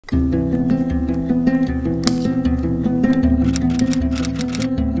Hey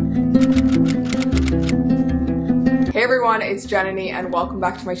everyone, it's Jananie and welcome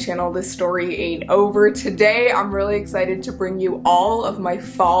back to my channel. This story ain't over. Today I'm really excited to bring you all of my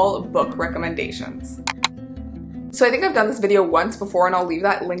fall book recommendations. So I think I've done this video once before and I'll leave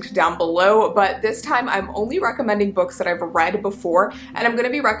that linked down below, but this time I'm only recommending books that I've read before, and I'm going to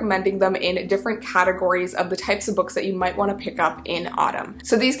be recommending them in different categories of the types of books that you might want to pick up in autumn.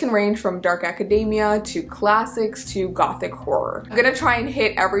 So these can range from dark academia to classics to gothic horror. I'm going to try and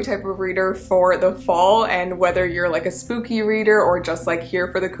hit every type of reader for the fall, and whether you're like a spooky reader or just like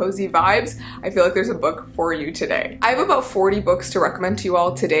here for the cozy vibes, I feel like there's a book for you today. I have about 40 books to recommend to you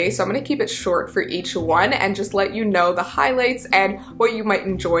all today, so I'm going to keep it short for each one and just let you know the highlights and what you might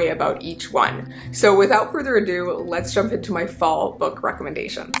enjoy about each one. So without further ado, let's jump into my fall book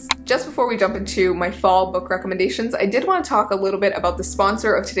recommendations. Just before we jump into my fall book recommendations, I did want to talk a little bit about the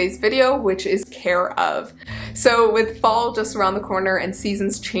sponsor of today's video, which is Care Of. So with fall just around the corner and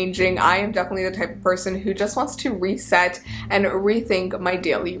seasons changing, I am definitely the type of person who just wants to reset and rethink my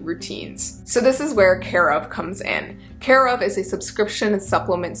daily routines. So this is where Care Of comes in. Care Of is a subscription and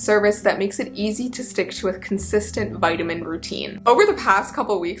supplement service that makes it easy to stick to a consistent vitamin routine. Over the past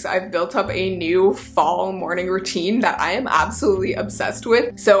couple weeks, I've built up a new fall morning routine that I am absolutely obsessed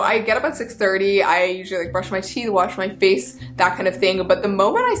with. So I get up at 6:30, I usually like brush my teeth, wash my face, that kind of thing. But the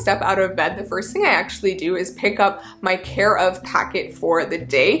moment I step out of bed, the first thing I actually do is pick up my Care Of packet for the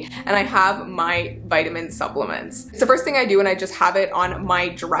day, and I have my vitamin supplements. It's the first thing I do, and I just have it on my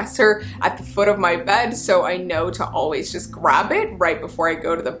dresser at the foot of my bed, so I know to always just grab it right before I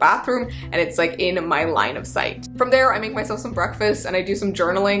go to the bathroom, and it's like in my line of sight. From there, I make myself some breakfast and I do some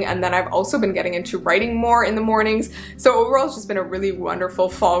journaling, and then I've also been getting into writing more in the mornings. So overall, it's just been a really wonderful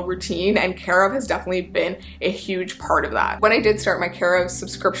fall routine, and Care Of has definitely been a huge part of that. When I did start my Care Of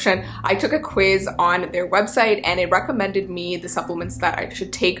subscription, I took a quiz on their website and it recommended me the supplements that I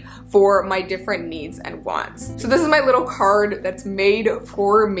should take for my different needs and wants. So this is my little card that's made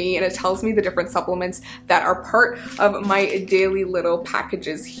for me, and it tells me the different supplements that are part of my daily little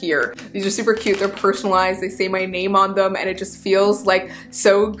packages here. These are super cute, they're personalized, they say my name on them, and it just feels like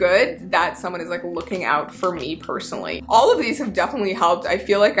so good that someone is like looking out for me personally. All of these have definitely helped. I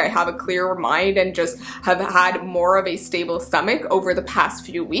feel like I have a clearer mind and just have had more of a stable stomach over the past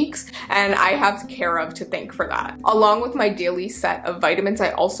few weeks, and I have Care Of to thank for that. Along with my daily set of vitamins,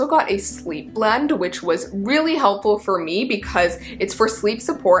 I also got a sleep blend, which was really helpful for me because it's for sleep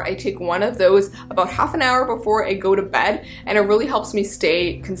support. I take one of those about half an hour before I go to bed, and it really helps me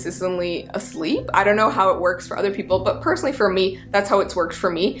stay consistently asleep. I don't know how it works for other people, but personally for me, that's how it's worked for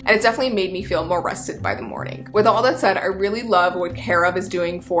me, and it's definitely made me feel more rested by the morning. With all that said, I really love what Care Of is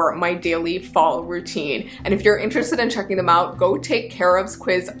doing for my daily fall routine, and if you're interested in checking them out, go take Care Of's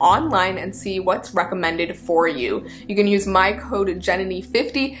quiz online and see what's recommended for you. You can use my code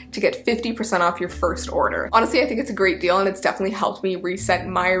Jananie50 to get 50% off your first order. Honestly, I think it's a great deal, and it's definitely helped me reset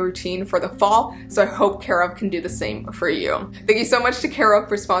my routine for the fall, so I hope Care Of can do the same for you. Thank you so much to Care Of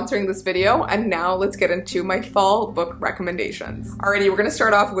for sponsoring this video, and now let's get into my fall book recommendations. Alrighty, we're gonna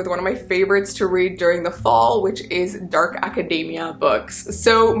start off with one of my favorites to read during the fall, which is dark academia books.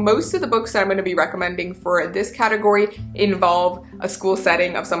 So most of the books that I'm gonna be recommending for this category involve a school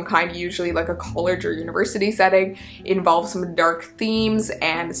setting of some kind, usually like a college or university setting, involve some dark themes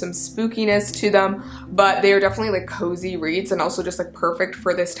and some spookiness to them, but they are definitely like cozy reads and also just like perfect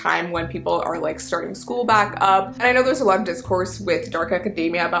for this time when people are like starting school back up. And I know there's a lot of discourse with dark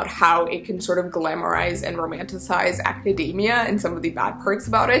academia about how it can sort of glamorize and romanticize academia and some of the bad parts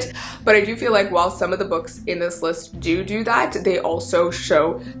about it, but I do feel like while some of the books in this list do that, they also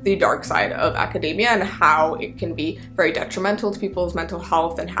show the dark side of academia and how it can be very detrimental to people's mental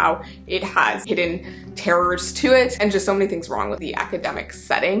health and how it has hidden terrors to it and just so many things wrong with the academic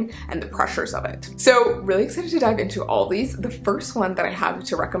setting and the pressures of it. So really excited to dive into all these. The first one that I have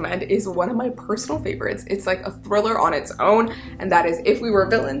to recommend is one of my personal favorites. It's like a thriller on its own, and that is If We Were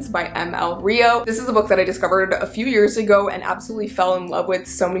Villains by M.L. Rio. This is a book that I discovered a few years ago and absolutely fell in love with.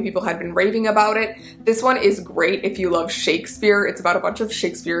 So many people had been raving about it. This one is great if you love Shakespeare. It's about a bunch of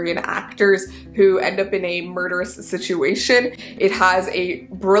Shakespearean actors who end up in a murderous situation. It has a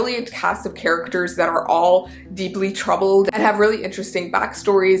brilliant cast of characters that are all deeply troubled and have really interesting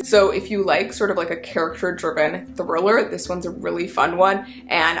backstories. So if you like sort of like a character-driven thriller, this one's a really fun one,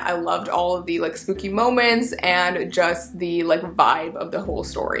 and I loved all of the like spooky moments and just the like vibe of the whole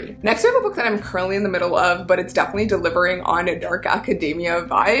story. Next, we have a book that I'm currently in the middle of of, but it's definitely delivering on dark academia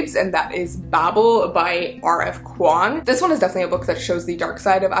vibes, and that is Babel by R.F. Kuang. This one is definitely a book that shows the dark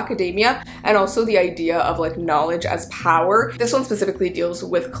side of academia and also the idea of like knowledge as power. This one specifically deals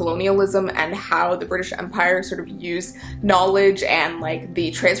with colonialism and how the British Empire sort of used knowledge and like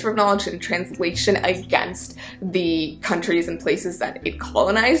the transfer of knowledge and translation against the countries and places that it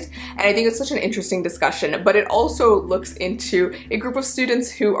colonized. And I think it's such an interesting discussion, but it also looks into a group of students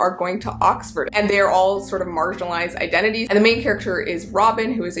who are going to Oxford, and they're all sort of marginalized identities. And the main character is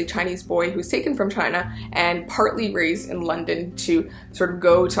Robin, who is a Chinese boy who's taken from China and partly raised in London to sort of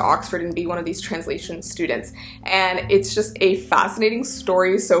go to Oxford and be one of these translation students. And it's just a fascinating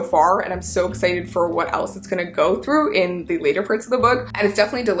story so far, and I'm so excited for what else it's going to go through in the later parts of the book. And it's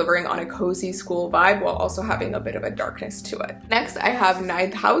definitely delivering on a cozy school vibe while also having a bit of a darkness to it. Next, I have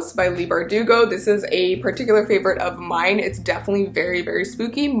Ninth House by Leigh Bardugo. This is a particular favorite of mine. It's definitely very, very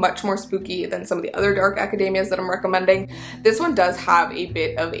spooky, much more spooky than some of the other dark academias that I'm recommending. This one does have a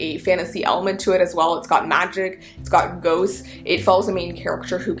bit of a fantasy element to it as well. It's got magic, it's got ghosts. It follows a main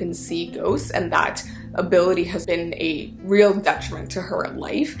character who can see ghosts, and that ability has been a real detriment to her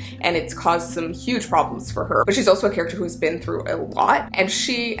life, and it's caused some huge problems for her. But she's also a character who's been through a lot, and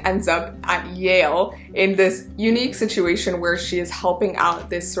she ends up at Yale in this unique situation where she is helping out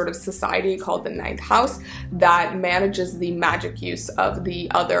this sort of society called the Ninth House that manages the magic use of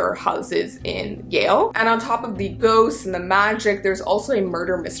the other houses in Yale. And on top of the ghosts and the magic, there's also a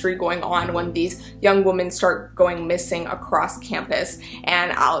murder mystery going on when these young women start going missing across campus,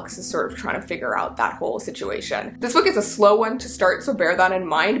 and Alex is sort of trying to figure out that whole situation. This book is a slow one to start, so bear that in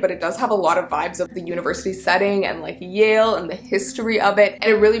mind, but it does have a lot of vibes of the university setting and like Yale and the history of it,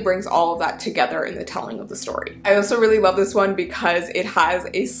 and it really brings all of that together in the telling of the story. I also really love this one because it has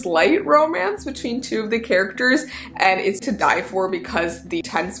a slight romance between two of the characters, and it's to die for because the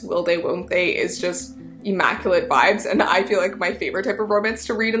tense will they won't they is just immaculate vibes, and I feel like my favorite type of romance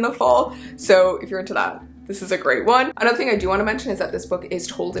to read in the fall. So if you're into that, this is a great one. Another thing I do want to mention is that this book is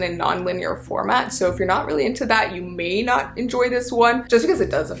told in a non-linear format, so if you're not really into that, you may not enjoy this one just because it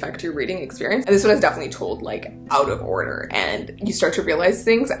does affect your reading experience. And this one is definitely told like out of order, and you start to realize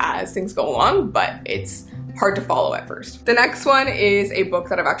things as things go along, but it's hard to follow at first. The next one is a book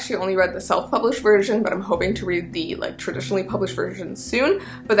that I've actually only read the self-published version, but I'm hoping to read the like traditionally published version soon,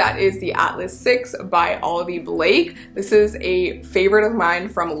 but that is The Atlas 6 by Olivia Blake. This is a favorite of mine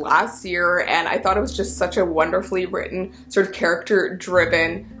from last year, and I thought it was just such a wonderfully written, sort of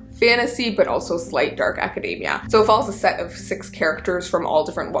character-driven fantasy, but also slight dark academia. So it follows a set of 6 characters from all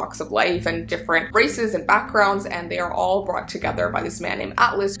different walks of life and different races and backgrounds, and they are all brought together by this man named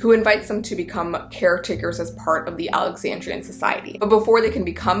Atlas, who invites them to become caretakers as part of the Alexandrian society. But before they can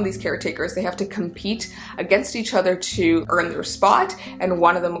become these caretakers, they have to compete against each other to earn their spot, and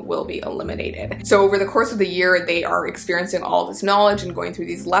one of them will be eliminated. So over the course of the year, they are experiencing all this knowledge and going through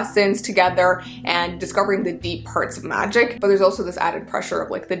these lessons together and discovering the deep parts of magic. But there's also this added pressure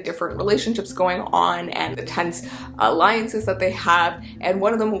of like the different relationships going on and the tense alliances that they have, and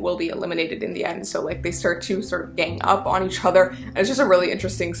one of them will be eliminated in the end. So like they start to sort of gang up on each other, and it's just a really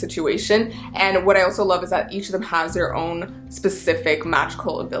interesting situation. And what I also love is that each of them has their own specific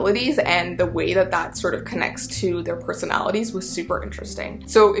magical abilities, and the way that that sort of connects to their personalities was super interesting.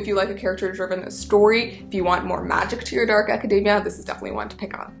 So if you like a character-driven story, if you want more magic to your dark academia, this is definitely one to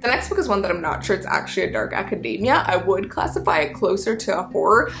pick up. The next book is one that I'm not sure it's actually a dark academia. I would classify it closer to a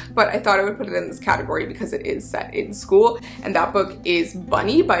horror, but I thought I would put it in this category because it is set in school, and that book is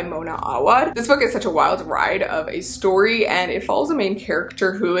Bunny by Mona Awad. This book is such a wild ride of a story, and it follows a main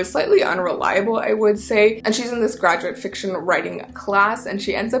character who is slightly unreliable, I would say, and she's in this graduate fiction writing class, and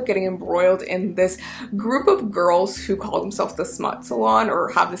she ends up getting embroiled in this group of girls who call themselves the Smut Salon, or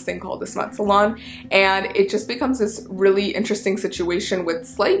have this thing called the Smut Salon, and it just becomes this really interesting situation with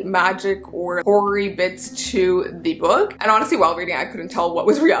slight magic or horror-y bits to the book. And honestly, while reading, I couldn't tell what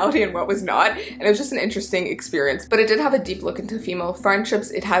was reality and what was not, and it was just an interesting experience. But it did have a deep look into female friendships.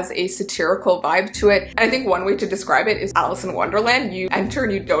 It has a satirical vibe to it, and I think one way to describe it is Alice in Wonderland. You enter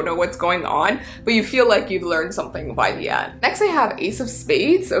and you don't know what's going on, but you feel like you've learned something by the end. Next I have Ace of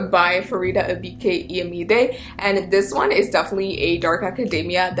Spades by Farida Abike Iyamide, and this one is definitely a dark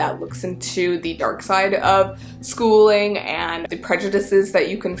academia that looks into the dark side of schooling and the prejudices that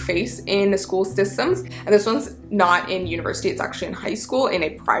you can face in school systems. And this one's not in university, it's actually in high school, in a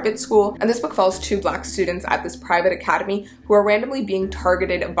private school, and this book follows two black students at this private academy who are randomly being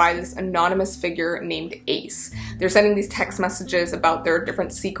targeted by this anonymous figure named Ace. They're sending these text messages about their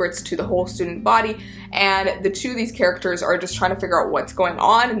different secrets to the whole student body, and the two of these characters are just trying to figure out what's going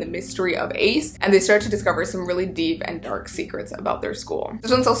on in the mystery of Ace, and they start to discover some really deep and dark secrets about their school.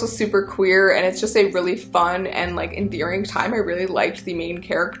 This one's also super queer, and it's just a really fun and like endearing time. I really liked the main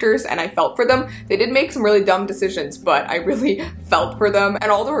characters and I felt for them. They did make some really dumb decisions, but I really felt for them,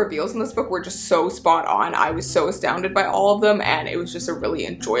 and all the reveals in this book were just so spot on. I was so astounded by all of them, and it was just a really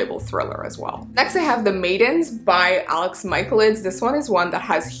enjoyable thriller as well. Next I have The Maidens by Alex Michaelids. This one is one that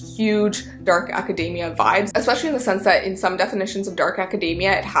has huge dark academia vibes, especially in the sense that in some definitions of dark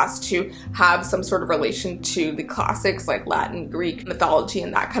academia it has to have some sort of relation to the classics like Latin, Greek mythology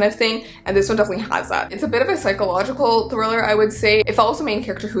and that kind of thing, and this one definitely has that. It's a bit of a psychological thriller, I would say. It follows a main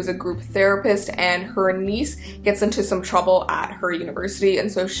character who's a group therapist, and her niece gets into some trouble at her university,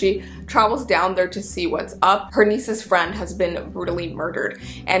 and so she travels down there to see what's up. Her niece's friend has been brutally murdered,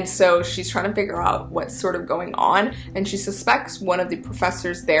 and so she's trying to figure out what's sort of going on, and she suspects one of the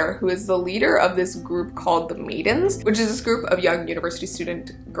professors there, who is the leader of this group called the Maidens, which is this group of young university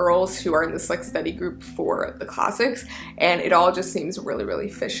student girls who are in this like study group for the classics, and it all just seems really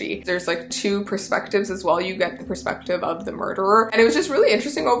fishy. There's like two perspectives as well. You get the perspective of the murderer, and it was just really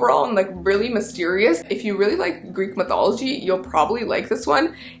interesting overall and like really mysterious. If you really like Greek mythology, you'll probably like this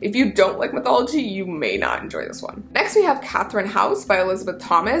one. If you don't like mythology, you may not enjoy this one. Next we have Catherine House by Elizabeth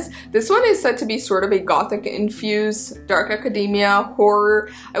Thomas. This one is said to be sort of a gothic infused dark academia horror.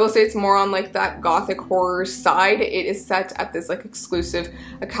 I will say it's more on like that gothic horror side. It is set at this like exclusive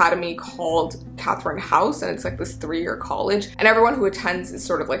academy called Catherine House, and it's like this 3-year college, and everyone who attends is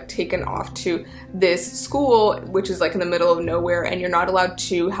sort of like taken off to this school, which is like in the middle of nowhere, and you're not allowed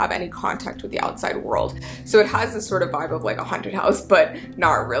to have any contact with the outside world. So it has this sort of vibe of like a haunted house, but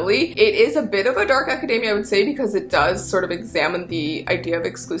not really. It is a bit of a dark academia, I would say, because it does sort of examine the idea of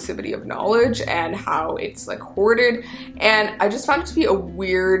exclusivity of knowledge and how it's like hoarded, and I just found it to be a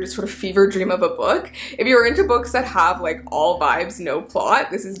weird sort of fever dream of a book. If you're into books that have like all vibes, no plot,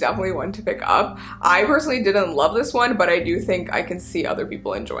 this is definitely one to pick up. I personally didn't love this one, but I do think I can see other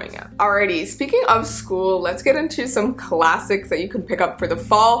people enjoying it. Alrighty, speaking of school, let's get into some classics that you can pick up for the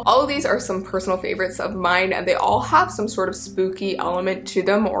fall. All of these are some personal favorites of mine, and they all have some sort of spooky element to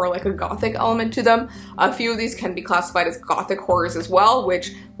them or like a gothic element to them. A few of these can be classified as gothic horrors as well,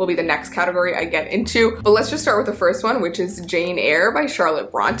 which will be the next category I get into. But let's just start with the first one, which is Jane Eyre by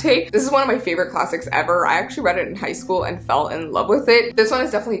Charlotte Bronte. This is one of my favorite classics ever. I actually read it in high school and fell in love with it. This one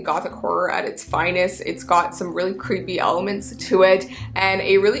is definitely gothic horror at its finest. It's got some really creepy elements to it and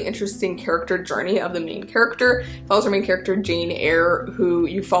a really interesting character journey of the main character. It follows our main character Jane Eyre, who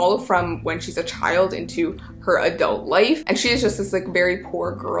you follow from when she's a child into her adult life, and she is just this like very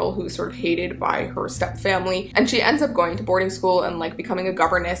poor girl who's sort of hated by her step family, and she ends up going to boarding school and like becoming a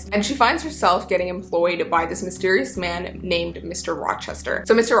governess, and she finds herself getting employed by this mysterious man named Mr. Rochester.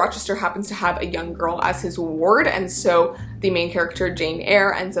 So Mr. Rochester happens to have a young girl as his ward, and so the main character Jane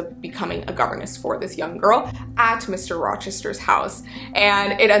Eyre ends up becoming a governess for this young girl at Mr. Rochester's house,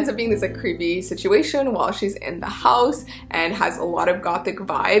 and it ends up being this like creepy situation while she's in the house and has a lot of gothic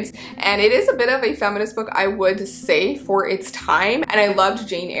vibes, and it is a bit of a feminist book, I would say, for its time, and I loved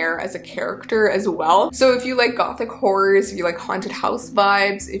Jane Eyre as a character as well. So if you like gothic horrors, if you like haunted house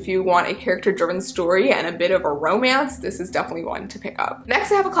vibes, if you want a character-driven story and a bit of a romance, this is definitely one to pick up.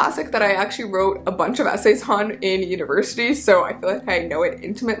 Next I have a classic that I actually wrote a bunch of essays on in university, so I feel like I know it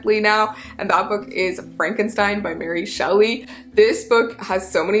intimately now, and that book is Frankenstein by Mary Shelley. This book has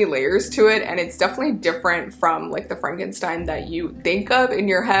so many layers to it, and it's definitely different from like the Frankenstein that you think of in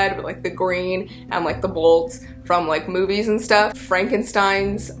your head with like the green and like the bolts from like movies and stuff.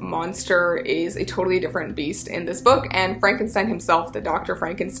 Frankenstein's monster is a totally different beast in this book, and Frankenstein himself, the Dr.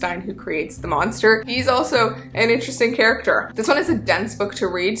 Frankenstein who creates the monster, he's also an interesting character. This one is a dense book to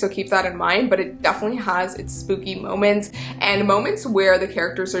read, so keep that in mind, but it definitely has its spooky moments and moments where the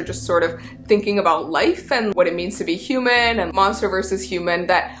characters are just sort of thinking about life and what it means to be human and monster versus human.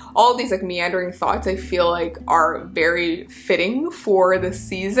 That all of these like meandering thoughts I feel like are very fitting for the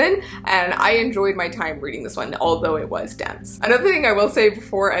season, and I enjoyed my time reading this one, although it was dense. Another thing I will say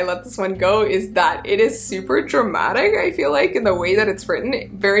before I let this one go is that it is super dramatic, I feel like, in the way that it's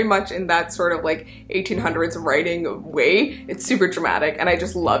written, very much in that sort of like 1800s writing way. It's super dramatic and I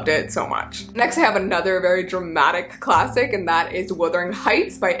just loved it so much. Next I have another very dramatic classic, and that is Wuthering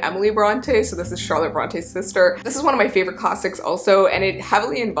Heights by Emily Bronte. So this is Charlotte Bronte's sister. This is one of my favorite classics also, and it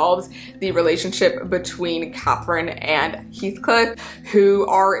heavily involves the relationship between Catherine and Heathcliff, who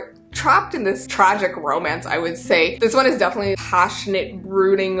are trapped in this tragic romance, I would say. This one is definitely passionate,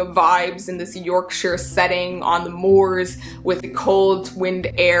 brooding vibes in this Yorkshire setting on the moors with the cold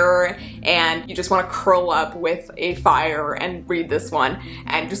wind air, and you just want to curl up with a fire and read this one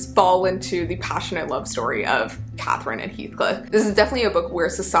and just fall into the passionate love story of Catherine and Heathcliff. This is definitely a book where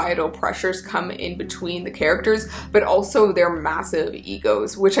societal pressures come in between the characters, but also their massive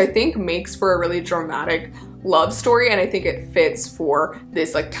egos, which I think makes for a really dramatic love story, and I think it fits for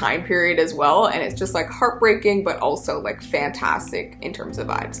this like time period as well, and it's just like heartbreaking but also like fantastic in terms of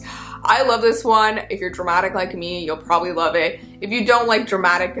vibes. I love this one. If you're dramatic like me, you'll probably love it. If you don't like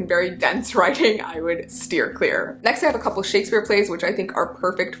dramatic and very dense writing, I would steer clear. Next, I have a couple Shakespeare plays which I think are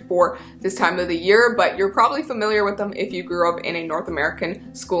perfect for this time of the year, but you're probably familiar with them if you grew up in a North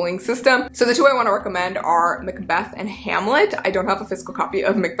American schooling system. So the two I want to recommend are Macbeth and Hamlet. I don't have a physical copy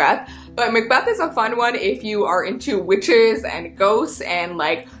of Macbeth, but Macbeth is a fun one if you are into witches and ghosts and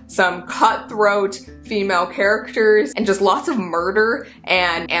like some cutthroat female characters and just lots of murder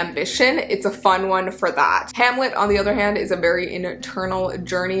and ambition. It's a fun one for that. Hamlet, on the other hand, is a very internal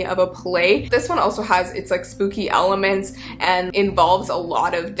journey of a play. This one also has its like spooky elements and involves a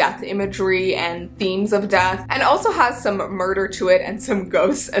lot of death imagery and themes of death, and also has some murder to it and some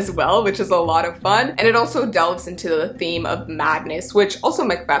ghosts as well, which is a lot of fun. And it also delves into the theme of madness, which also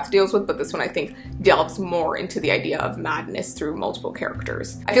Macbeth deals with, but this one I think delves more into the idea of madness through multiple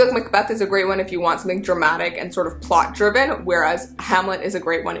characters. I feel like Macbeth is a great one if you want something dramatic and sort of plot driven, whereas Hamlet is a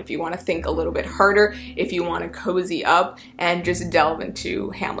great one if you want to think a little bit harder, if you want to cozy up and just delve into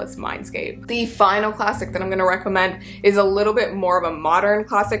Hamlet's mindscape. The final classic that I'm going to recommend is a little bit more of a modern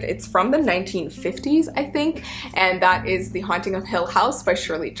classic. It's from the 1950s, I think, and that is The Haunting of Hill House by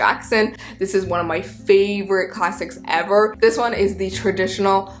Shirley Jackson. This is one of my favorite classics ever. This one is the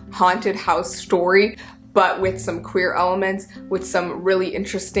traditional haunted house story, but with some queer elements, with some really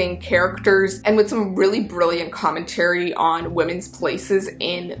interesting characters, and with some really brilliant commentary on women's places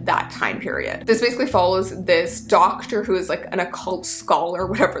in that time period. This basically follows this doctor who is like an occult scholar,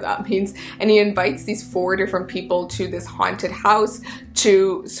 whatever that means, and he invites these 4 different people to this haunted house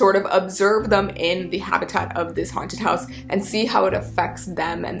to sort of observe them in the habitat of this haunted house and see how it affects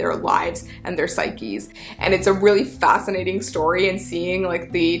them and their lives and their psyches. And it's a really fascinating story, and seeing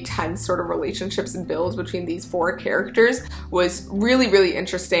like the tense sort of relationships build between these 4 characters was really, really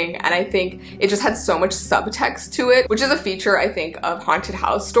interesting, and I think it just had so much subtext to it, which is a feature I think of haunted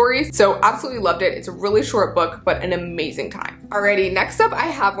house stories. So absolutely loved it. It's a really short book, but an amazing time. Alrighty, next up I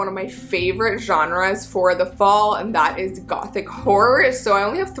have one of my favorite genres for the fall, and that is gothic horror. So I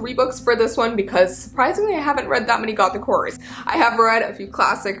only have 3 books for this one because surprisingly I haven't read that many gothic horrors. I have read a few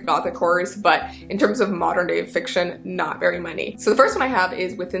classic gothic horrors, but in terms of modern day fiction, not very many. So the first one I have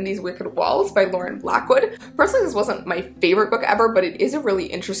is Within These Wicked Walls by Lauren Blackwood. Personally, this wasn't my favorite book ever, but it is a really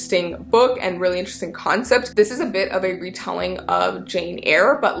interesting book and really interesting concept. This is a bit of a retelling of Jane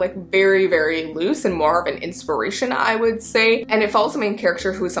Eyre, but like very, very loose and more of an inspiration, I would say. And it follows the main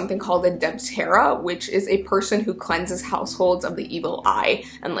character who is something called a Debtera, which is a person who cleanses households of the evil eye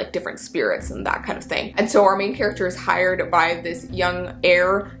and like different spirits and that kind of thing. And so our main character is hired by this young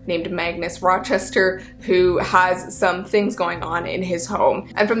heir named Magnus Rochester, who has some things going on in his home.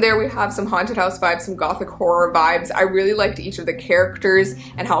 And from there we have some haunted house vibes, some gothic horror vibes. I really liked each of the characters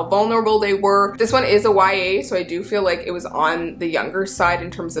and how vulnerable they were. This one is a YA, so I do feel like it was on the younger side in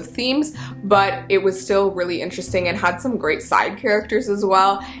terms of themes, but it was still really interesting and had some great side characters as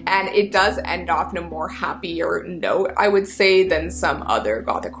well. And it does end off in a more happier note, I would say, than some other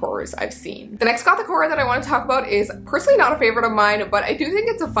gothic horrors I've seen. The next gothic horror that I want to talk about is personally not a favorite of mine, but I do think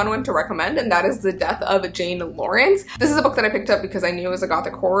it's a fun one to recommend, and that is The Death of Jane Lawrence. This is a book that I picked up because I knew it was a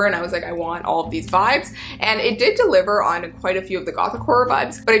gothic horror, and I was like, I want all of these vibes. And it did deliver on quite a few of the gothic horror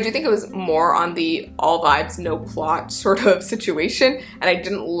vibes, but I do think it was more on the all vibes, no plot sort of situation, and I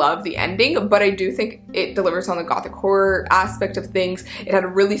didn't love the ending, but I do think it delivers on the gothic horror aspect of things. It had a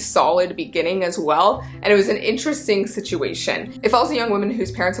really solid beginning as well, and it was an interesting situation. It follows a young woman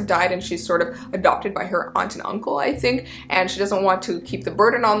whose parents have died, and she's sort of adopted by her aunt and uncle, I think, and she doesn't want to keep the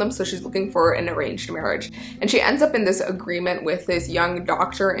burden on them, so she's looking for an arranged marriage. And she ends up in this agreement with this young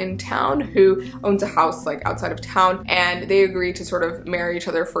doctor in town who owns a house like outside of town, and they agree to sort of marry each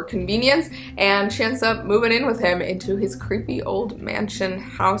other for convenience, and she ends up moving in with him into his creepy old mansion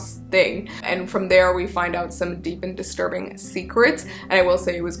house thing. And from there we find out some deep and disturbing secrets, and I will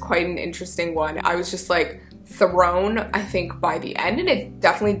say it was quite an interesting one. I was just like thrown, I think, by the end, and it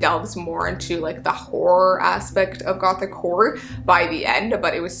definitely delves more into like the horror aspect of gothic horror by the end,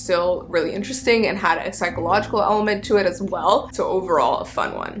 but it was still really interesting and had a psychological element to it as well. So overall, a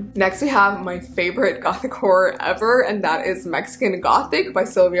fun one. Next, we have my favorite gothic horror ever, and that is Mexican Gothic by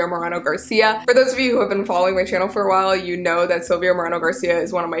Silvia Moreno Garcia. For those of you who have been following my channel for a while, you know that Silvia Moreno Garcia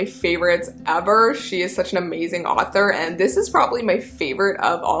is one of my favorites ever. She is such an amazing author, and this is probably my favorite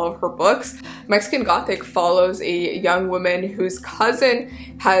of all of her books. Mexican Gothic follows a young woman whose cousin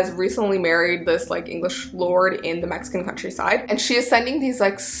has recently married this like English lord in the Mexican countryside, and she is sending these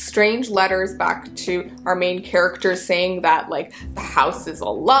like strange letters back to our main character saying that like the house is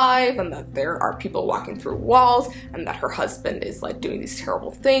alive and that there are people walking through walls and that her husband is like doing these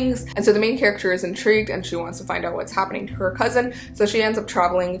terrible things. And so the main character is intrigued and she wants to find out what's happening to her cousin, so she ends up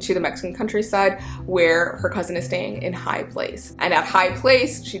traveling to the Mexican countryside where her cousin is staying in High Place. And at High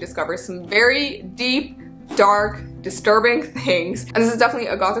Place she discovers some very deep, dark, disturbing things. And this is definitely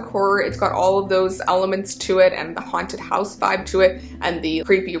a gothic horror. It's got all of those elements to it and the haunted house vibe to it and the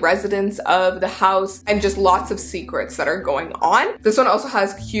creepy residents of the house and just lots of secrets that are going on. This one also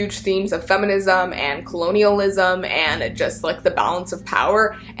has huge themes of feminism and colonialism and just like the balance of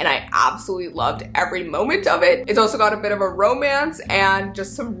power, and I absolutely loved every moment of it. It's also got a bit of a romance and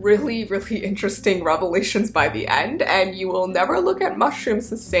just some really, really interesting revelations by the end, and you will never look at mushrooms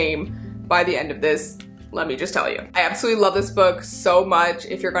the same by the end of this. Let me just tell you. I absolutely love this book so much.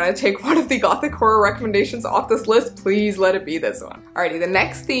 If you're gonna take one of the gothic horror recommendations off this list, please let it be this one. Alrighty, the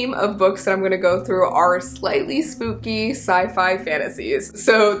next theme of books that I'm gonna go through are slightly spooky sci-fi fantasies.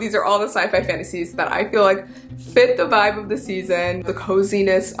 So these are all the sci-fi fantasies that I feel like fit the vibe of the season, the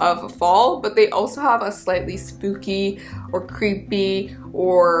coziness of fall, but they also have a slightly spooky or creepy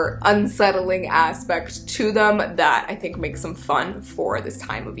or unsettling aspect to them that I think makes them fun for this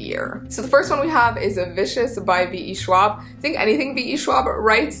time of year. So the first one we have is Vicious by V.E. Schwab. I think anything V.E. Schwab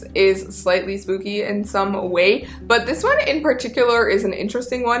writes is slightly spooky in some way, but this one in particular is an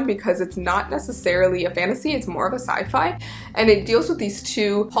interesting one because it's not necessarily a fantasy, it's more of a sci-fi, and it deals with these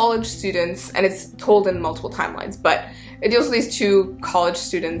two college students, and it's told in multiple timelines, but it deals with these two college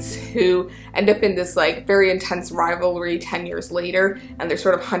students who end up in this like very intense rivalry 10 years later, and they're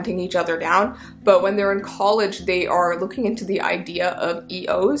sort of hunting each other down. But when they're in college, they are looking into the idea of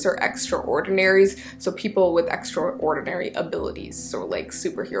EOs, or extraordinaries, so people with extraordinary abilities, so like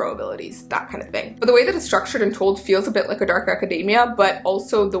superhero abilities, that kind of thing. But the way that it's structured and told feels a bit like a dark academia, but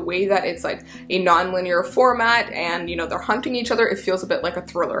also the way that it's like a non-linear format and, you know, they're hunting each other, it feels a bit like a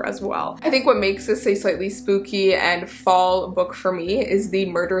thriller as well. I think what makes this a slightly spooky and fall book for me is the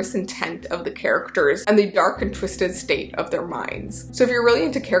murderous intent of the characters and the dark and twisted state of their minds. So if you're really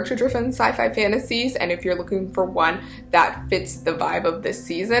into character-driven sci-fi fantasies, and if you're looking for one that fits the vibe of this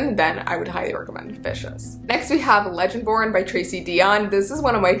season, then I would highly recommend Vicious. Next we have Legendborn by Tracy Deonn. This is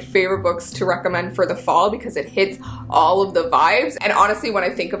one of my favorite books to recommend for the fall because it hits all of the vibes, and honestly when I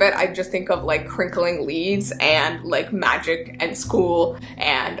think of it, I just think of like crinkling leaves and like magic and school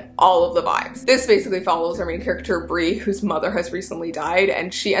and all of the vibes. This basically follows our main character Bree, whose mother has recently died,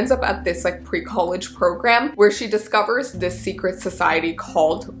 and she ends up at this like pre-college program where she discovers this secret society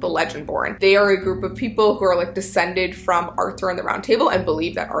called the Legendborn. They are a group of people who are like descended from Arthur and the Round Table and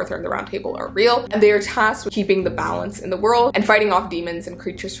believe that Arthur and the Round Table are real, and they are tasked with keeping the balance in the world and fighting off demons and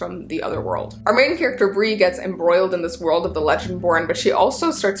creatures from the other world. Our main character Bree gets embroiled in this world of the Legendborn, but she also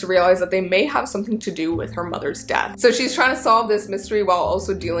starts to realize that they may have something to do with her mother's death. So she's trying to solve this mystery while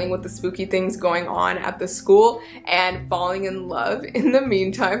also dealing with the spooky things going on at the school and falling in love in the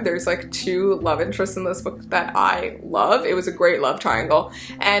meantime. There's like two love interests in this book that I love. It was a great love triangle,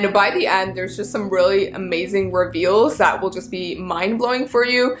 and by the end there's just some really amazing reveals that will just be mind-blowing for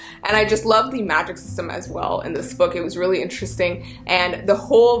you, and I just love the magic system as well in this book. It was really interesting, and the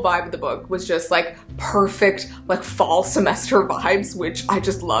whole vibe of the book was just like perfect like fall semester vibes, which I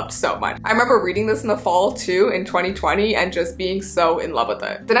just loved so much. I remember reading this in the fall too in 2020 and just being so in love with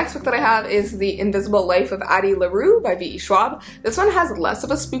it. The next book that I have is The Invisible Life of Addie LaRue by V.E. Schwab. This one has less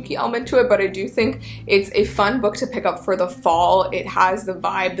of a spooky element to it, but I do think it's a fun book to pick up for the fall. It has the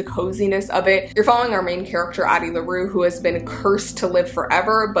vibe, the coziness of it. You're following our main character Addie LaRue, who has been cursed to live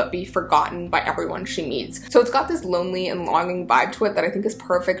forever but be forgotten by everyone she meets. So it's got this lonely and longing vibe to it that I think is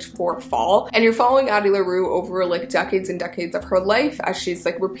perfect for fall, and you're following Addie LaRue over like decades and decades of her life as she's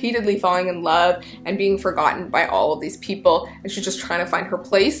like repeatedly falling in love and being forgotten by all of these people, and she's just trying to find her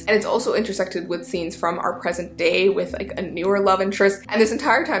place. And it's also intersected with scenes from our present day day with like a newer love interest, and this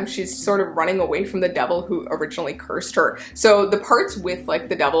entire time she's sort of running away from the devil who originally cursed her. So the parts with like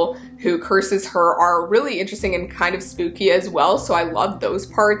the devil who curses her are really interesting and kind of spooky as well, so I love those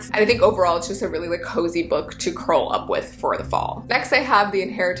parts, and I think overall it's just a really like cozy book to curl up with for the fall. Next I have The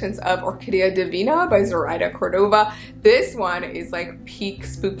Inheritance of Orquídea Divina by Zoraida Cordova. This one is like peak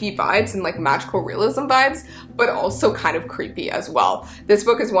spooky vibes and like magical realism vibes, but also kind of creepy as well. This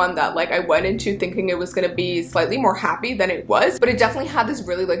book is one that like I went into thinking it was going to be slightly more happy than it was, but it definitely had this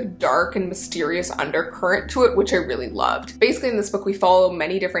really like dark and mysterious undercurrent to it, which I really loved. Basically in this book we follow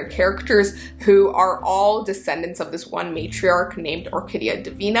many different characters who are all descendants of this one matriarch named Orquídea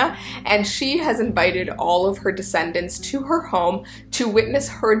Divina, and she has invited all of her descendants to her home to witness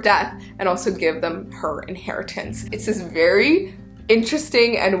her death and also give them her inheritance. It's this very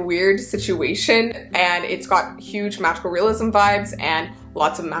interesting and weird situation, and it's got huge magical realism vibes and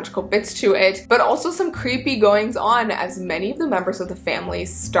lots of magical bits to it, but also some creepy goings on as many of the members of the family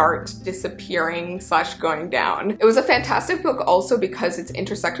start disappearing / going down. It was a fantastic book also because it's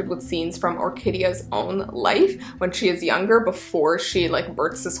intersected with scenes from Orquídea's own life when she is younger, before she like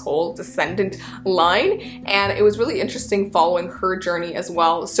births this whole descendant line, and it was really interesting following her journey as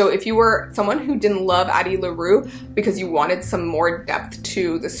well. So if you were someone who didn't love Addie LaRue because you wanted some more depth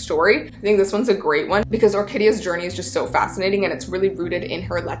to the story, I think this one's a great one because Orquídea's journey is just so fascinating and it's really rooted in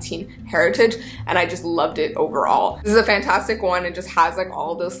her Latin heritage, and I just loved it overall. This is a fantastic one and just has like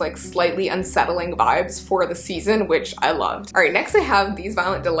all those like slightly unsettling vibes for the season, which I loved. All right, next I have These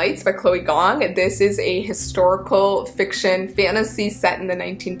Violent Delights by Chloe Gong. This is a historical fiction fantasy set in the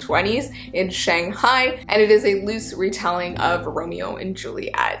 1920s in Shanghai, and it is a loose retelling of Romeo and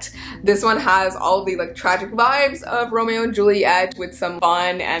Juliet. This one has all of the like tragic vibes of Romeo and Juliet with some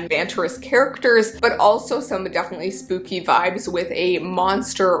fun and banterous characters, but also some definitely spooky vibes with a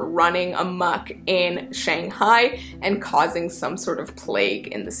monster running amok in Shanghai and causing some sort of plague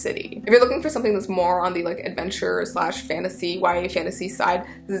in the city. If you're looking for something that's more on the like adventure / fantasy, YA fantasy side,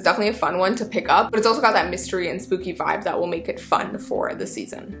 this is definitely a fun one to pick up, but it's also got that mystery and spooky vibe that will make it fun for the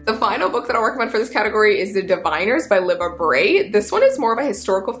season. The final book that I'll recommend for this category is The Diviners by Libba Bray. This one is more of a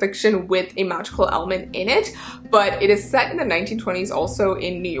historical fiction with a magical element in it, but it is set in the 1920s, also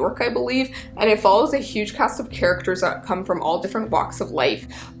in New York, I believe, and it follows a huge cast of characters that come from all different walks of life,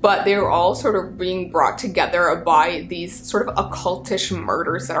 but they're all sort of being brought together by these sort of occultish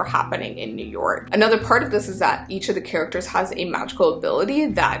murders that are happening in New York. Another part of this is that each of the characters has a magical ability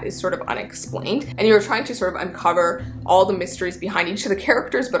that is sort of unexplained, and you're trying to sort of uncover all the mysteries behind each of the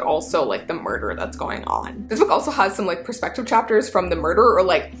characters, but also like the murder that's going on. This book also has some like perspective chapters from the murderer, or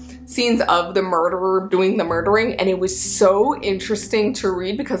like scenes of the murderer doing the murdering, and it was so interesting to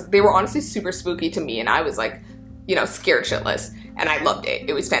read because they were honestly super spooky to me, and I was like, you know, scared shitless, and I loved it.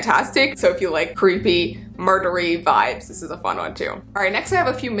 It was fantastic. So if you like creepy, murdery vibes, this is a fun one too. All right, next I have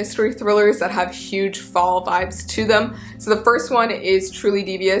a few mystery thrillers that have huge fall vibes to them. So the first one is Truly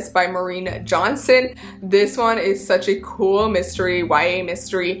Devious by Maureen Johnson. This one is such a cool mystery, YA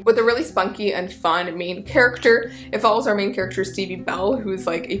mystery, with a really spunky and fun main character. It follows our main character, Stevie Bell, who's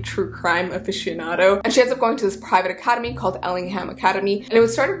like a true crime aficionado, and she ends up going to this private academy called Ellingham Academy, and it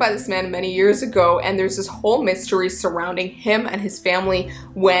was started by this man many years ago, and there's this whole mystery surrounding him and his family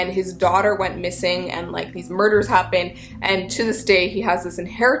when his daughter went missing and like these murders happened, and to this day he has this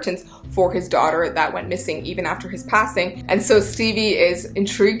inheritance for his daughter that went missing even after his passing. And so Stevie is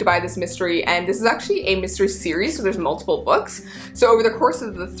intrigued by this mystery, and this is actually a mystery series, so there's multiple books. So over the course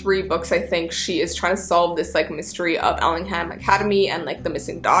of the 3 books, I think she is trying to solve this like mystery of Ellingham Academy and like the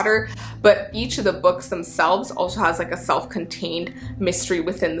missing daughter, but each of the books themselves also has like a self-contained mystery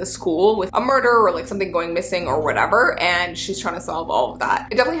within the school with a murder or like something going missing or whatever, and she's trying to solve all of that.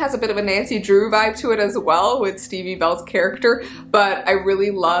 It definitely has a bit of a Nancy Drew vibe to it as well with Stevie Bell's character, but I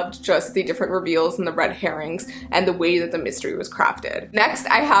really loved just the different reveals and the red herrings and the way that the mystery was crafted. Next,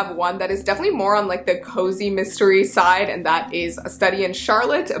 I have one that is definitely more on like the cozy mystery side, and that is A Study in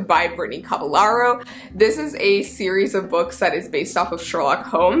Charlotte by Brittany Cavallaro. This is a series of books that is based off of Sherlock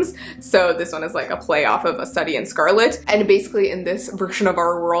Holmes. So this one is like a play off of A Study in Scarlet, and basically in this version of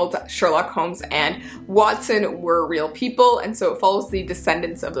our world, Sherlock Holmes and Watson were real people, and so it follows the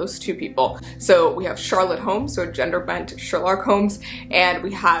descendants of those 2 people. So we have Charlotte Holmes, so gender bent Sherlock Holmes, and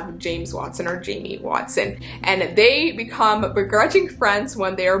we have James Watson or Jamie Watson, and they become begrudging friends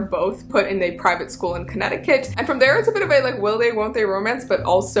when they are both put in a private school in Connecticut. And from there it's a bit of a like will they won't they romance, but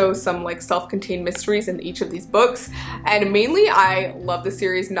also some like self-contained mysteries in each of these books. And mainly I love the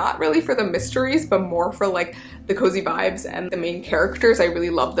series not really for the mysteries, but more for like the cozy vibes and the main characters. I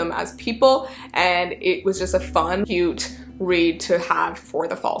really love them as people, and it was just a fun, cute, read to have for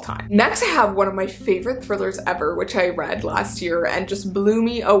the fall time. Next, I have one of my favorite thrillers ever, which I read last year and just blew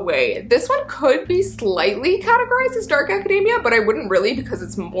me away. This one could be slightly categorized as dark academia, but I wouldn't really, because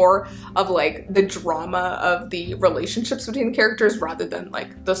it's more of like the drama of the relationships between the characters rather than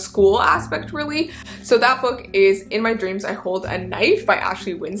like the school aspect really. So that book is In My Dreams I Hold a Knife by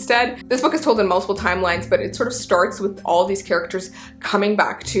Ashley Winstead. This book is told in multiple timelines, but it sort of starts with all these characters coming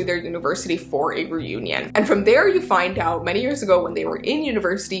back to their university for a reunion. And from there you find out many years ago when they were in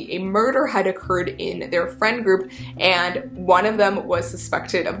university, a murder had occurred in their friend group, and one of them was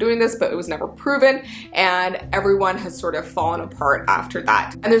suspected of doing this, but it was never proven, and everyone has sort of fallen apart after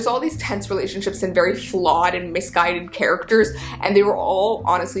that. And there's all these tense relationships and very flawed and misguided characters, and they were all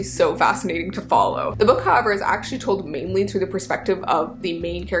honestly so fascinating to follow. The book, however, is actually told mainly through the perspective of the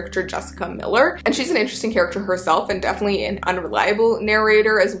main character, Jessica Miller, and she's an interesting character herself and definitely an unreliable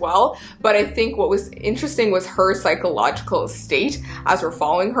narrator as well. But I think what was interesting was her psychological state as we're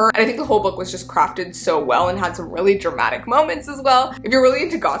following her, and I think the whole book was just crafted so well and had some really dramatic moments as well. If you're really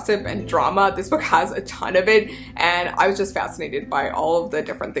into gossip and drama, this book has a ton of it, and I was just fascinated by all of the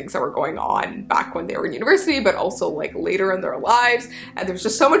different things that were going on back when they were in university, but also like later in their lives, and there was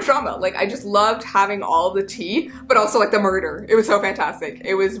just so much drama. Like, I just loved having all the tea, but also like the murder. It was so fantastic.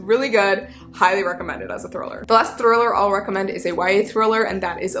 It was really good. Highly recommended as a thriller. The last thriller I'll recommend is a YA thriller, and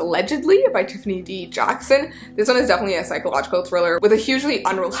that is Allegedly by Tiffany D. Jackson. This one is definitely a psychological thriller with a hugely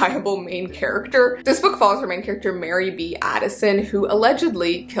unreliable main character. This book follows her main character, Mary B. Addison, who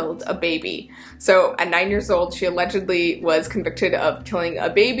allegedly killed a baby. So at 9 years old, she allegedly was convicted of killing a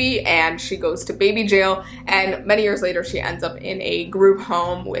baby, and she goes to baby jail, and many years later she ends up in a group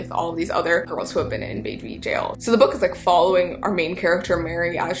home with all these other girls who have been in baby jail. So the book is like following our main character,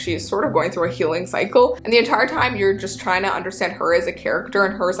 Mary, as she is sort of going through a healing cycle, and the entire time you're just trying to understand her as a character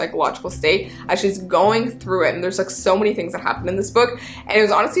and her psychological state as she's going through it. And there's like so many things that happen in this book, and it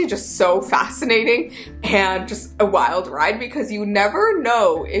was honestly just so fascinating and just a wild ride, because you never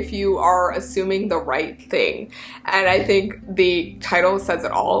know if you are assuming the right thing. And I think the title says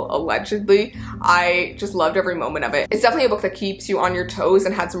it all, Allegedly. I just loved every moment of it. It's definitely a book that keeps you on your toes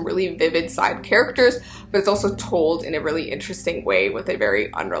and had some really vivid side characters, but it's also told in a really interesting way with a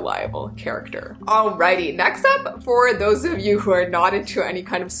very unreliable character. Alrighty, next up, for those of you who are not into any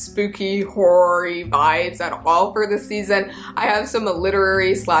kind of spooky, horror-y vibes at all for this season, I have some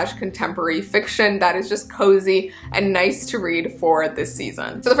literary / contemporary fiction that is just cozy and nice to read for this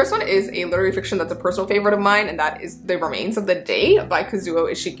season. So the first one is a literary fiction that's a personal favorite of mine, and that is The Remains of the Day by Kazuo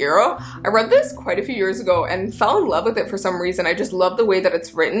Ishiguro. I read this quite a few years ago and fell in love with it for some reason. I just love the way that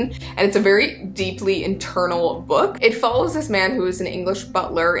it's written, and it's a very deeply internal book. It follows this man who is an English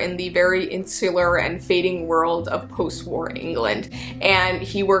butler in the very insular and fading world of post-war England, and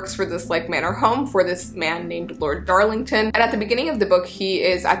he works for this like manor home for this man named Lord Darlington. And at the beginning of the book, he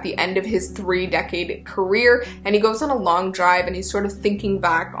is at the end of his 3-decade career, and he goes on a long drive, and he's sort of thinking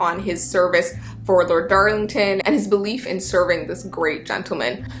back on his service for Lord Darlington and his belief in serving this great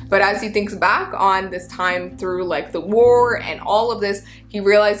gentleman. But as he thinks back on this time through like the war and all of this, he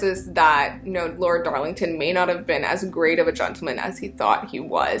realizes that, you know, Lord Darlington may not have been as great of a gentleman as he thought he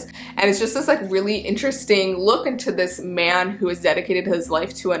was. And it's just this like really interesting look into this man who has dedicated his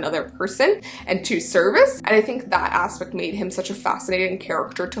life to another person and to service. And I think that aspect made him such a fascinating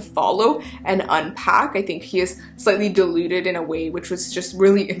character to follow and unpack. I think he is slightly diluted in a way which was just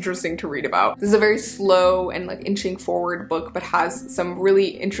really interesting to read about. This is a very slow and like inching forward book, but has some really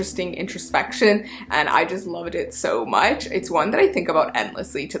interesting introspection, and I just loved it so much. It's one that I think about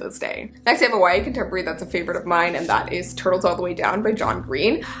endlessly to this day. Next, I have a YA contemporary that's a favorite of mine, and that is Turtles All the Way Down by John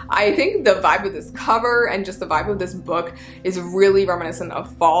Green. I think the vibe of this cover and just the vibe of this book is really reminiscent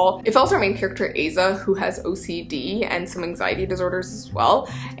of fall. It follows our main character, Aza, who has OCD and some anxiety disorders as well,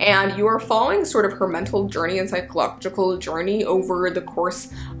 and you are following sort of her mental journey and psychological journey over the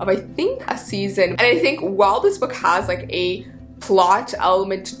course of, I think, a season. And I think while this book has like a plot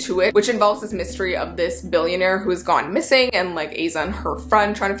element to it, which involves this mystery of this billionaire who has gone missing, and like Aza and her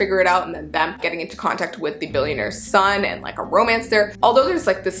friend trying to figure it out, and then them getting into contact with the billionaire's son and like a romance there. Although there's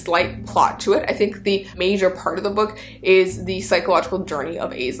like this slight plot to it, I think the major part of the book is the psychological journey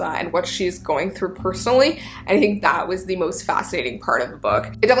of Aza and what she's going through personally. And I think that was the most fascinating part of the book.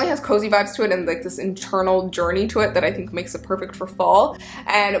 It definitely has cozy vibes to it and like this internal journey to it that I think makes it perfect for fall.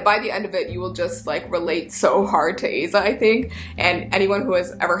 And by the end of it, you will just like relate so hard to Aza, I think. and anyone who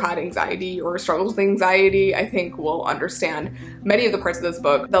has ever had anxiety or struggled with anxiety, I think will understand many of the parts of this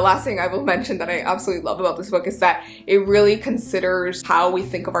book. The last thing I will mention that I absolutely love about this book is that it really considers how we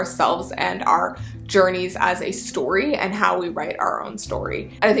think of ourselves and our journeys as a story and how we write our own story.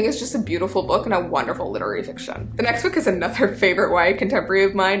 And I think it's just a beautiful book and a wonderful literary fiction. The next book is another favorite YA contemporary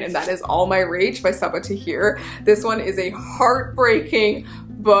of mine, and that is All My Rage by Sabaa Tahir. This one is a heartbreaking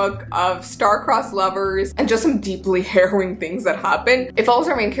book of star-crossed lovers and just some deeply harrowing things that happen. It follows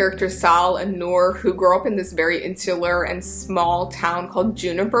our main characters Sal and Noor, who grow up in this very insular and small town called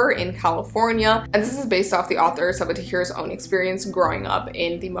Juniper in California, and this is based off the author Sabaa Tahir's own experience growing up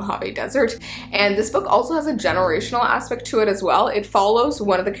in the Mojave Desert. And this book also has a generational aspect to it as well. It follows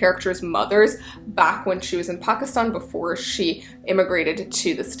one of the characters' mothers back when she was in Pakistan before she immigrated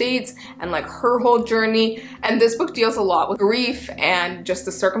to the States, and like her whole journey. And this book deals a lot with grief and just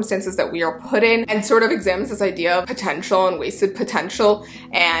the circumstances that we are put in, and sort of examines this idea of potential and wasted potential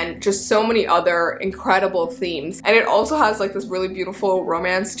and just so many other incredible themes. And it also has like this really beautiful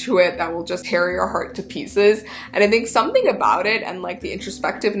romance to it that will just tear your heart to pieces. And I think something about it and like the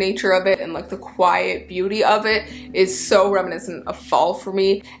introspective nature of it and like the quiet beauty of it is so reminiscent of fall for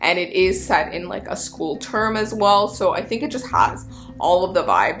me. And it is set in like a school term as well, so I think it just has all of the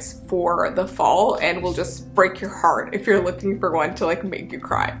vibes for the fall and will just break your heart if you're looking for one to like make you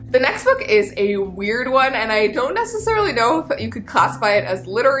cry. The next book is a weird one, and I don't necessarily know if you could classify it as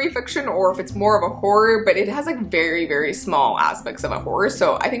literary fiction or if it's more of a horror, but it has like very, very small aspects of a horror,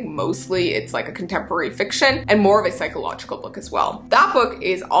 so I think mostly it's like a contemporary fiction and more of a psychological book as well. That book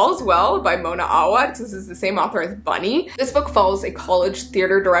is All's Well by Mona Awad. This is the same author as Bunny. This book follows a college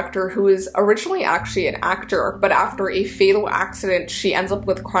theater director who is originally actually an actor, but after a fatal accident she ends up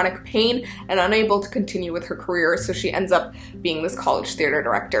with chronic pain and unable to continue with her career, so she ends up being this college theater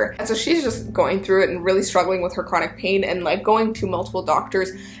director. And so she's just going through it and really struggling with her chronic pain and like going to multiple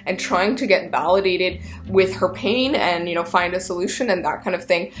doctors and trying to get validated with her pain and, you know, find a solution and that kind of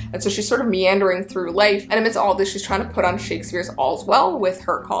thing. And so she's sort of meandering through life, and amidst all this she's trying to put on Shakespeare's All's Well with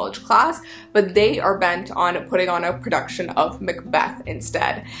her college class, but they are bent on putting on a production of Macbeth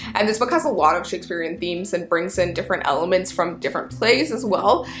instead. And this book has a lot of Shakespearean themes and brings in different elements from different plays as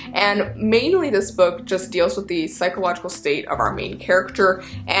well. And mainly this book just deals with the psychological state of our main character,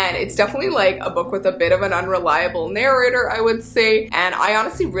 and it's definitely like a book with a bit of an unreliable narrator, I would say. And I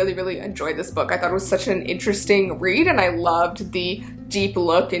honestly really enjoyed this book. I thought it was such an interesting read, and I loved the deep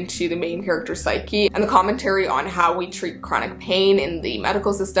look into the main character's psyche and the commentary on how we treat chronic pain in the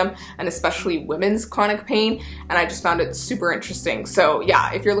medical system, and especially women's chronic pain, and I just found it super interesting. So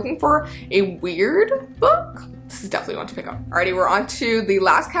yeah, if you're looking for a weird book, this is definitely one to pick up. Alrighty, we're on to the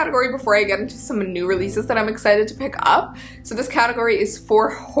last category before I get into some new releases that I'm excited to pick up. So this category is for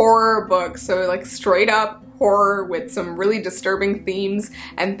horror books, so like straight up horror with some really disturbing themes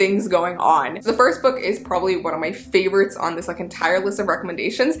and things going on. So the first book is probably one of my favorites on this like entire list of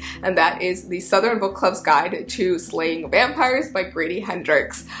recommendations, and that is the Southern Book Club's Guide to Slaying Vampires by Grady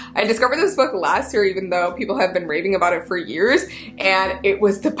Hendrix. I discovered this book last year, even though people have been raving about it for years, and it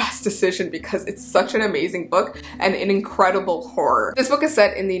was the best decision because it's such an amazing book and an incredible horror. This book is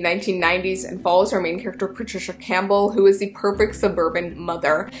set in the 1990s and follows our main character Patricia Campbell, who is the perfect suburban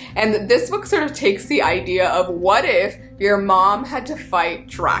mother. And this book sort of takes the idea of what if your mom had to fight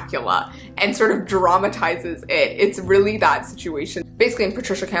Dracula and sort of dramatizes it. It's really that situation. Basically, in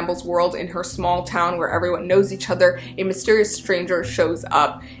Patricia Campbell's world, in her small town where everyone knows each other, a mysterious stranger shows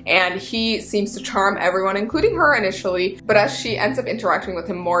up and he seems to charm everyone, including her initially, but as she ends up interacting with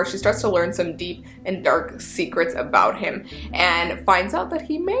him more, she starts to learn some deep and dark secrets about him and finds out that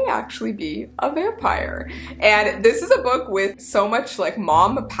he may actually be a vampire. And this is a book with so much like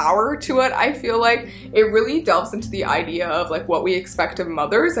mom power to it. I feel like it really delves into the idea of like what we expect of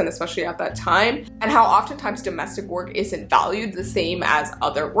mothers, and especially at that time, and how oftentimes domestic work isn't valued the same as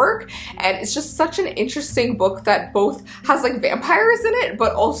other work. And it's just such an interesting book that both has like vampires in it,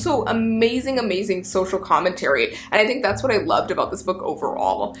 but also amazing social commentary. And I think that's what I loved about this book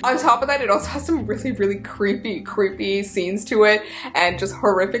overall. On top of that, it also has some really creepy scenes to it and just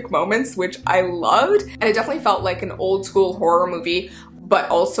horrific moments, which I loved. And it definitely felt like an old school horror movie, but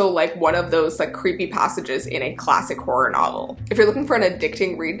also like one of those like creepy passages in a classic horror novel. If you're looking for an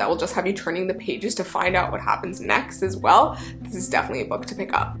addicting read that will just have you turning the pages to find out what happens next as well, this is definitely a book to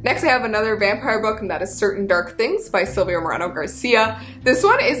pick up. Next, I have another vampire book, and that is Certain Dark Things by Silvia Moreno Garcia. This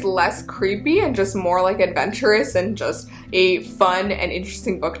one is less creepy and just more like adventurous and just, a fun and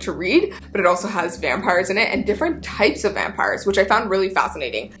interesting book to read, but it also has vampires in it and different types of vampires, which I found really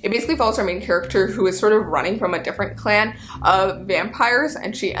fascinating. It basically follows our main character who is sort of running from a different clan of vampires,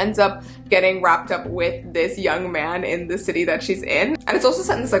 and she ends up getting wrapped up with this young man in the city that she's in. And it's also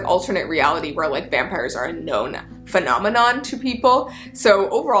set in this like alternate reality where like vampires are a known phenomenon to people. So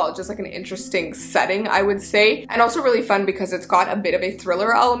overall, just like an interesting setting, I would say. And also really fun because it's got a bit of a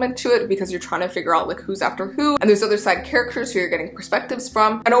thriller element to it because you're trying to figure out like who's after who. And there's other side characters who you're getting perspectives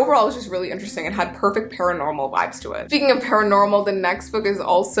from. And overall, it's just really interesting and had perfect paranormal vibes to it. Speaking of paranormal, the next book is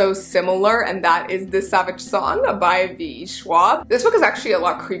also similar, and that is The Savage Song by V. Schwab. This book is actually a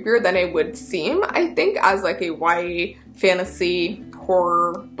lot creepier than it would seem, I think, as like a YA fantasy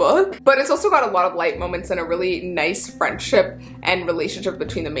horror book, but it's also got a lot of light moments and a really nice friendship and relationship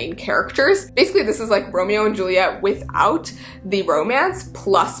between the main characters. Basically, this is like Romeo and Juliet without the romance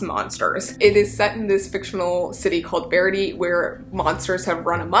plus monsters. It is set in this fictional city called Verity where monsters have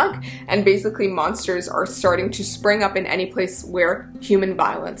run amok, and basically monsters are starting to spring up in any place where human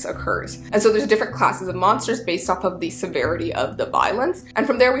violence occurs. And so there's different classes of monsters based off of the severity of the violence. And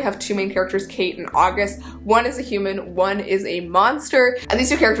from there we have two main characters, Kate and August. One is a human, one is a monster. And these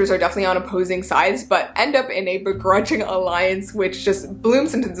two characters are definitely on opposing sides, but end up in a begrudging alliance, which just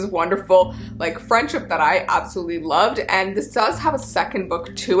blooms into this wonderful like friendship that I absolutely loved. And this does have a second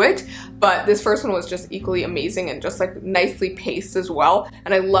book to it, but this first one was just equally amazing and just like nicely paced as well.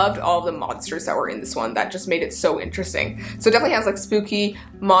 And I loved all of the monsters that were in this one. That just made it so interesting. So it definitely has like spooky,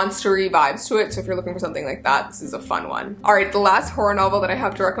 monstery vibes to it. So if you're looking for something like that, this is a fun one. All right, the last horror novel that I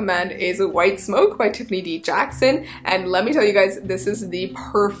have to recommend is White Smoke by Tiffany D. Jackson. And let me tell you guys, this is the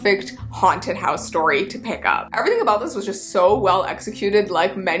perfect haunted house story to pick up. Everything about this was just so well executed,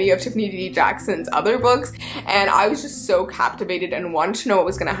 like many of Tiffany D. Jackson's other books, and I was just so captivated and wanted to know what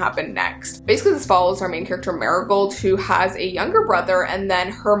was going to happen next. Basically, this follows our main character Marigold, who has a younger brother, and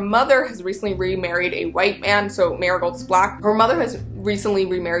then her mother has recently remarried a white man, so Marigold's black. Her mother has recently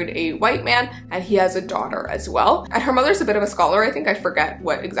remarried a white man, and he has a daughter as well. And her mother's a bit of a scholar, I think. I forget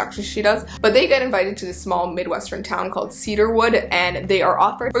what exactly she does, but they get invited to this small Midwestern town called Cedarwood, and they are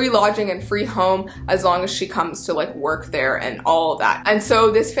offered free lodging and free home as long as she comes to like work there and all of that. And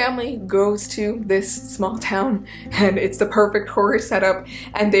so this family goes to this small town, and it's the perfect horror setup,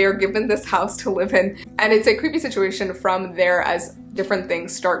 and they are given this house to live in. And it's a creepy situation from there as different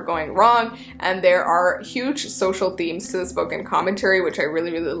things start going wrong, and there are huge social themes to this book and commentary, which I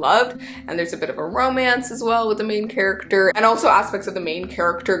really loved. And there's a bit of a romance as well with the main character, and also aspects of the main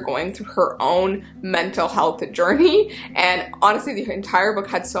character going through her own mental health journey. And honestly, the entire book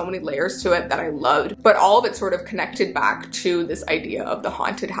had so many layers to it that I loved, but all of it sort of connected back to this idea of the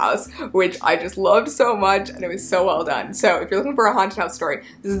haunted house, which I just loved so much, and it was so well done. So if you're looking for a haunted house story,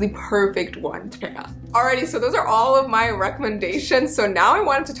 this is the perfect one to pick up. Alrighty, so those are all of my recommendations. So now I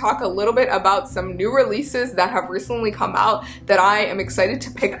wanted to talk a little bit about some new releases that have recently come out that I am excited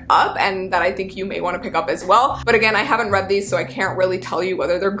to pick up and that I think you may want to pick up as well. But again, I haven't read these, so I can't really tell you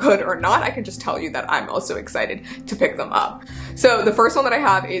whether they're good or not. I can just tell you that I'm also excited to pick them up. So the first one that I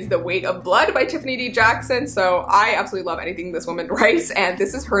have is The Weight of Blood by Tiffany D. Jackson. So I absolutely love anything this woman writes, and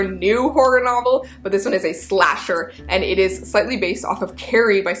this is her new horror novel, but this one is a slasher, and it is slightly based off of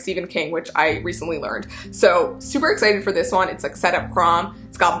Carrie by Stephen King, which I recently learned. So super excited for this one. It's like set up prom,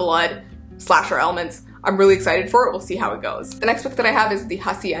 it's got blood, slasher elements. I'm really excited for it. We'll see how it goes. The next book that I have is The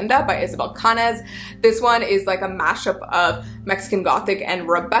Hacienda by Isabel Canes. This one is like a mashup of Mexican Gothic and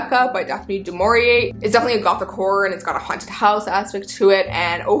Rebecca by Daphne du Maurier. It's definitely a Gothic horror, and it's got a haunted house aspect to it,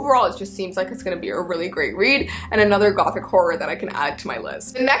 and overall it just seems like it's going to be a really great read and another Gothic horror that I can add to my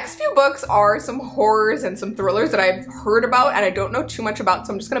list. The next few books are some horrors and some thrillers that I've heard about and I don't know too much about,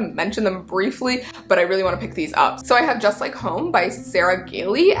 so I'm just going to mention them briefly, but I really want to pick these up. So I have Just Like Home by Sarah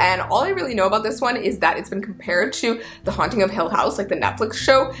Gailey, and all I really know about this one is that it's been compared to The Haunting of Hill House, like the Netflix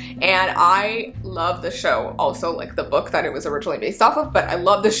show, and I love the show, also like the book that it was originally based off of, but I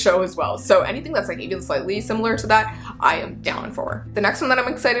love the show as well. So anything that's like even slightly similar to that, I am down for. The next one that I'm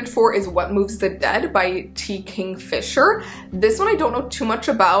excited for is What Moves the Dead by T. Kingfisher. This one I don't know too much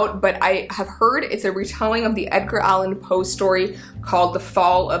about, but I have heard it's a retelling of the Edgar Allan Poe story called The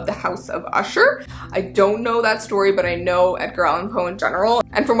Fall of the House of Usher. I don't know that story, but I know Edgar Allan Poe in general.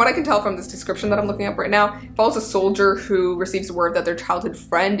 And from what I can tell from this description that I'm looking up right now, it follows a soldier who receives word that their childhood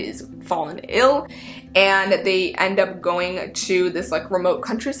friend is fallen ill, and they end up going to this like remote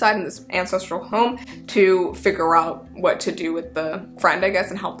countryside in this ancestral home to figure out what to do with the friend, I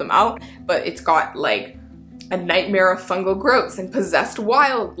guess, and help them out. But it's got like a nightmare of fungal growths and possessed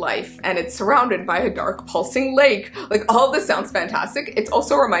wildlife, and it's surrounded by a dark pulsing lake. Like, all of this sounds fantastic. It's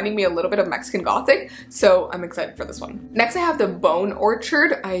also reminding me a little bit of Mexican Gothic, so I'm excited for this one. Next I have The Bone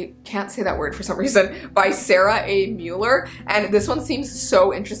Orchard, I can't say that word for some reason, by Sarah A. Mueller, and this one seems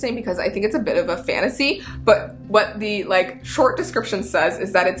so interesting because I think it's a bit of a fantasy, but what the short description says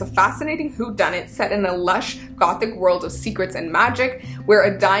is that it's a fascinating whodunit set in a lush Gothic world of secrets and magic, where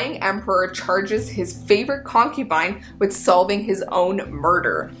a dying emperor charges his favorite concubine with solving his own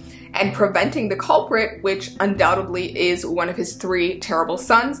murder and preventing the culprit, which undoubtedly is one of his 3 terrible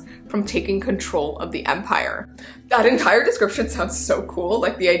sons, from taking control of the empire. That entire description sounds so cool,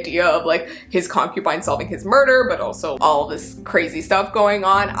 like the idea of his concubine solving his murder, but also all this crazy stuff going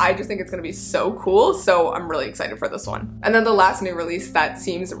on. I just think it's gonna be so cool, so I'm really excited for this one. And then the last new release that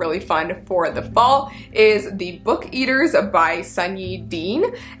seems really fun for the fall is The Book Eaters by Sunyi Dean,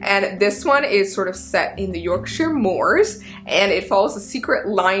 and this one is sort of set in the Yorkshire Moors, and it follows a secret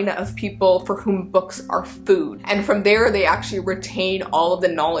line of people for whom books are food. And from there, they actually retain all of the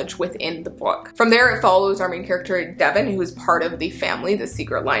knowledge within the book. From there, it follows our main character, Devon, who is part of the family, the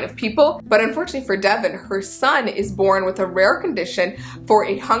secret line of people. But unfortunately for Devon, her son is born with a rare condition for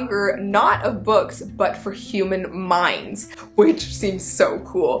a hunger not of books, but for human minds, which seems so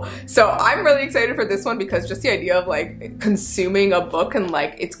cool. So I'm really excited for this one because just the idea of consuming a book and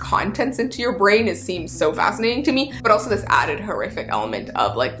its contents into your brain seems so fascinating to me, but also this added horrific element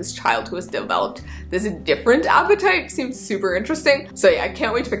of this child who has developed this different appetite seems super interesting. So yeah, I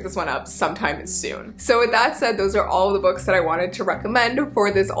can't wait to pick this one up sometime soon. So with that said, those are all the books that I wanted to recommend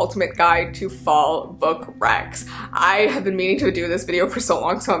for this ultimate guide to fall book recs. I have been meaning to do this video for so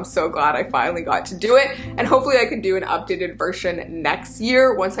long, so I'm so glad I finally got to do it, and hopefully I can do an updated version next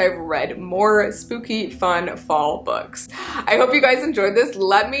year once I've read more spooky, fun fall books. I hope you guys enjoyed this.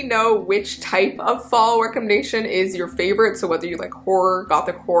 Let me know which type of fall recommendation is your favorite, so whether you like horror,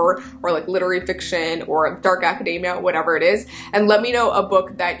 gothic horror, or literary fiction, or dark academia, whatever it is, and let me know a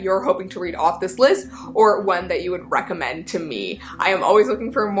book that you're hoping to read off this list, or one that you would recommend to me. I am always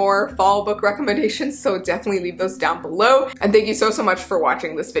looking for more fall book recommendations, so definitely leave those down below. And thank you so much for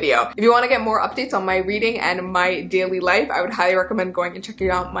watching this video. If you want to get more updates on my reading and my daily life, I would highly recommend going and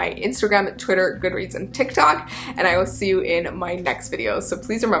checking out my Instagram, Twitter, Goodreads, and TikTok, and I will see you in my next video. So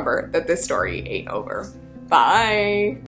please remember that this story ain't over. Bye!